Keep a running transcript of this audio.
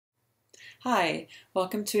Hi,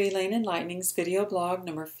 welcome to Elaine Enlightening's video blog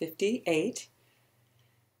number 58.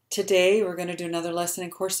 Today we're going to do another lesson in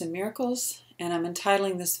Course in Miracles, and I'm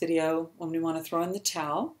entitling this video When We Want to Throw in the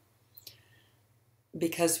Towel,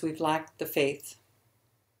 because we've lacked the faith.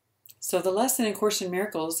 So the lesson in Course in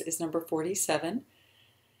Miracles is number 47,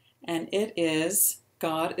 and it is,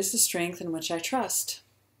 God is the strength in which I trust.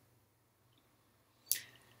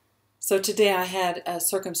 So today I had a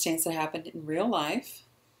circumstance that happened in real life.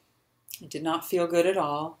 It did not feel good at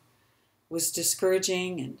all. It was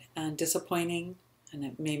discouraging and disappointing, and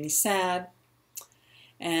it made me sad.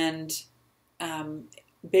 And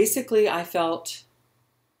basically I felt,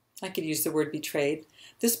 I could use the word betrayed.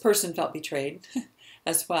 This person felt betrayed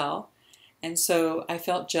as well. And so I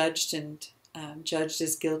felt judged and judged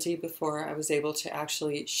as guilty before I was able to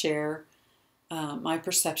actually share my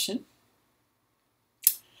perception.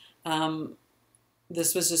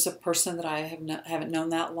 This was just a person that I haven't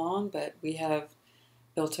known that long, but we have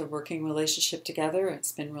built a working relationship together.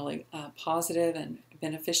 It's been really positive and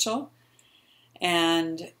beneficial.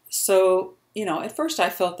 And so, you know, at first I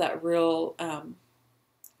felt that real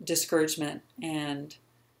discouragement and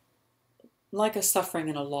like a suffering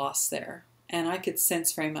and a loss there. And I could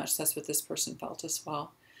sense very much that's what this person felt as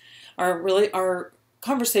well. Our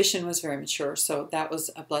conversation was very mature, so that was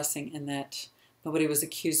a blessing in that nobody was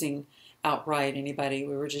accusing outright anybody.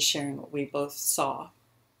 We were just sharing what we both saw.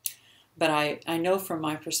 But I know from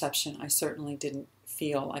my perception, I certainly didn't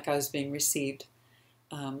feel like I was being received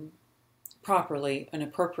properly and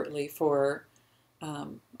appropriately for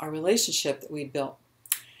our relationship that we built.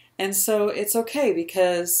 And so it's okay,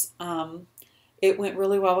 because it went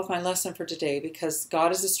really well with my lesson for today, because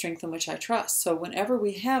God is the strength in which I trust. So whenever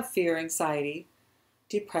we have fear, anxiety,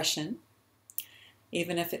 depression,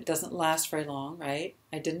 even if it doesn't last very long, right?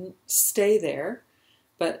 I didn't stay there,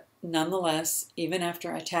 but nonetheless, even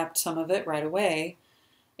after I tapped some of it right away,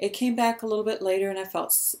 it came back a little bit later and I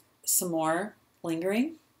felt some more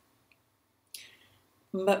lingering.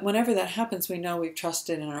 But whenever that happens, we know we've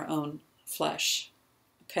trusted in our own flesh,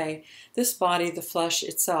 okay? This body, the flesh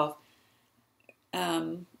itself,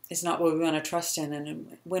 is not what we want to trust in.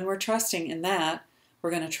 And when we're trusting in that, we're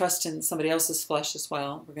going to trust in somebody else's flesh as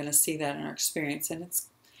well. We're going to see that in our experience, and it's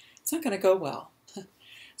not going to go well.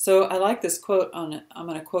 So I like this quote. I'm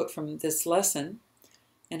going to quote from this lesson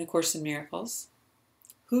in A Course in Miracles.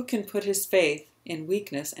 Who can put his faith in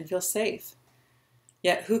weakness and feel safe?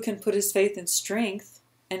 Yet who can put his faith in strength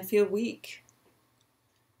and feel weak?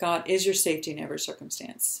 God is your safety in every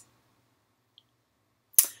circumstance.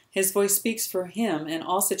 His voice speaks for him in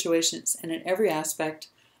all situations and in every aspect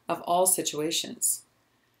of all situations.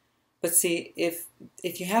 But see, if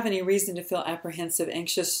you have any reason to feel apprehensive,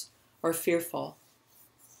 anxious, or fearful,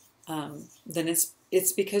 then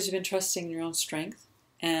it's because you've been trusting in your own strength,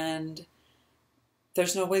 and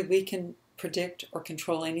there's no way we can predict or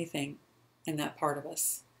control anything in that part of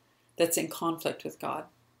us that's in conflict with God.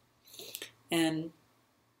 And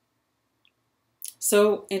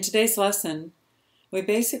so in today's lesson, we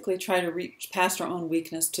basically try to reach past our own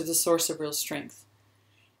weakness to the source of real strength.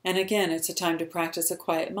 And again, it's a time to practice a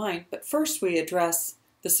quiet mind. But first we address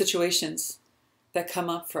the situations that come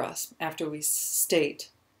up for us after we state,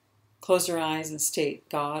 close our eyes and state,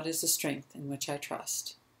 God is the strength in which I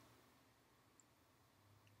trust.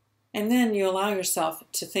 And then you allow yourself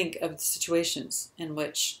to think of the situations in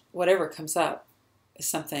which whatever comes up is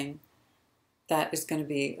something that is going to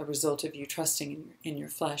be a result of you trusting in your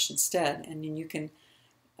flesh instead. And then you can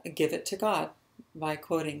give it to God by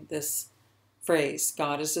quoting this phrase,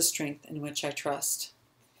 God is the strength in which I trust.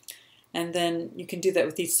 And then you can do that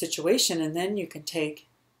with each situation, and then you can take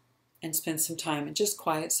and spend some time in just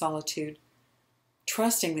quiet solitude,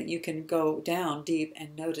 trusting that you can go down deep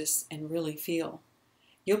and notice and really feel.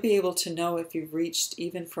 You'll be able to know if you've reached,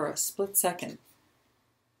 even for a split second,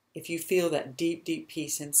 if you feel that deep, deep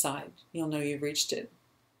peace inside, you'll know you've reached it.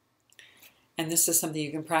 And this is something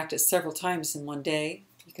you can practice several times in one day.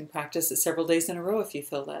 You can practice it several days in a row if you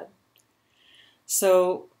feel that.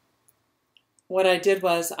 So what I did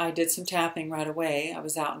was I did some tapping right away. I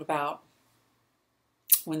was out and about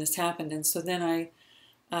when this happened. And so then I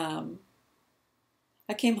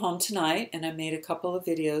came home tonight and I made a couple of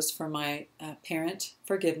videos for my parent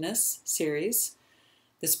forgiveness series.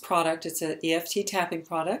 This product, it's an EFT tapping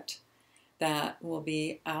product that will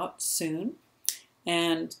be out soon.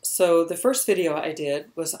 And so the first video I did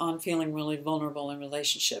was on feeling really vulnerable in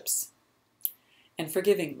relationships and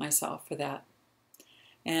forgiving myself for that.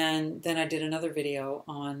 And then I did another video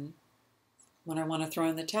on when I want to throw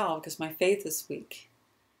in the towel because my faith is weak.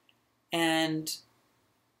 And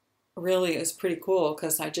really it was pretty cool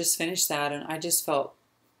because I just finished that and I just felt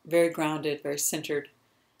very grounded, very centered.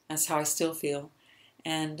 That's how I still feel.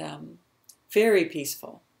 And very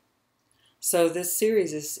peaceful. So this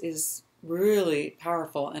series is really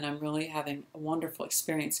powerful, and I'm really having a wonderful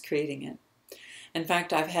experience creating it. In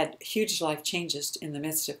fact, I've had huge life changes in the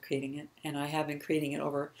midst of creating it, and I have been creating it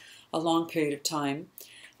over a long period of time,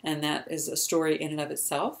 and that is a story in and of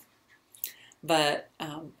itself. But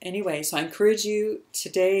anyway, so I encourage you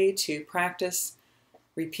today to practice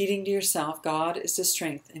repeating to yourself, God is the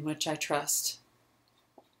strength in which I trust.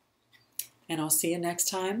 And I'll see you next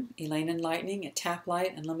time, Elaine Enlightening at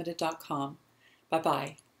taplightUnlimited.com.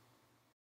 Bye-bye.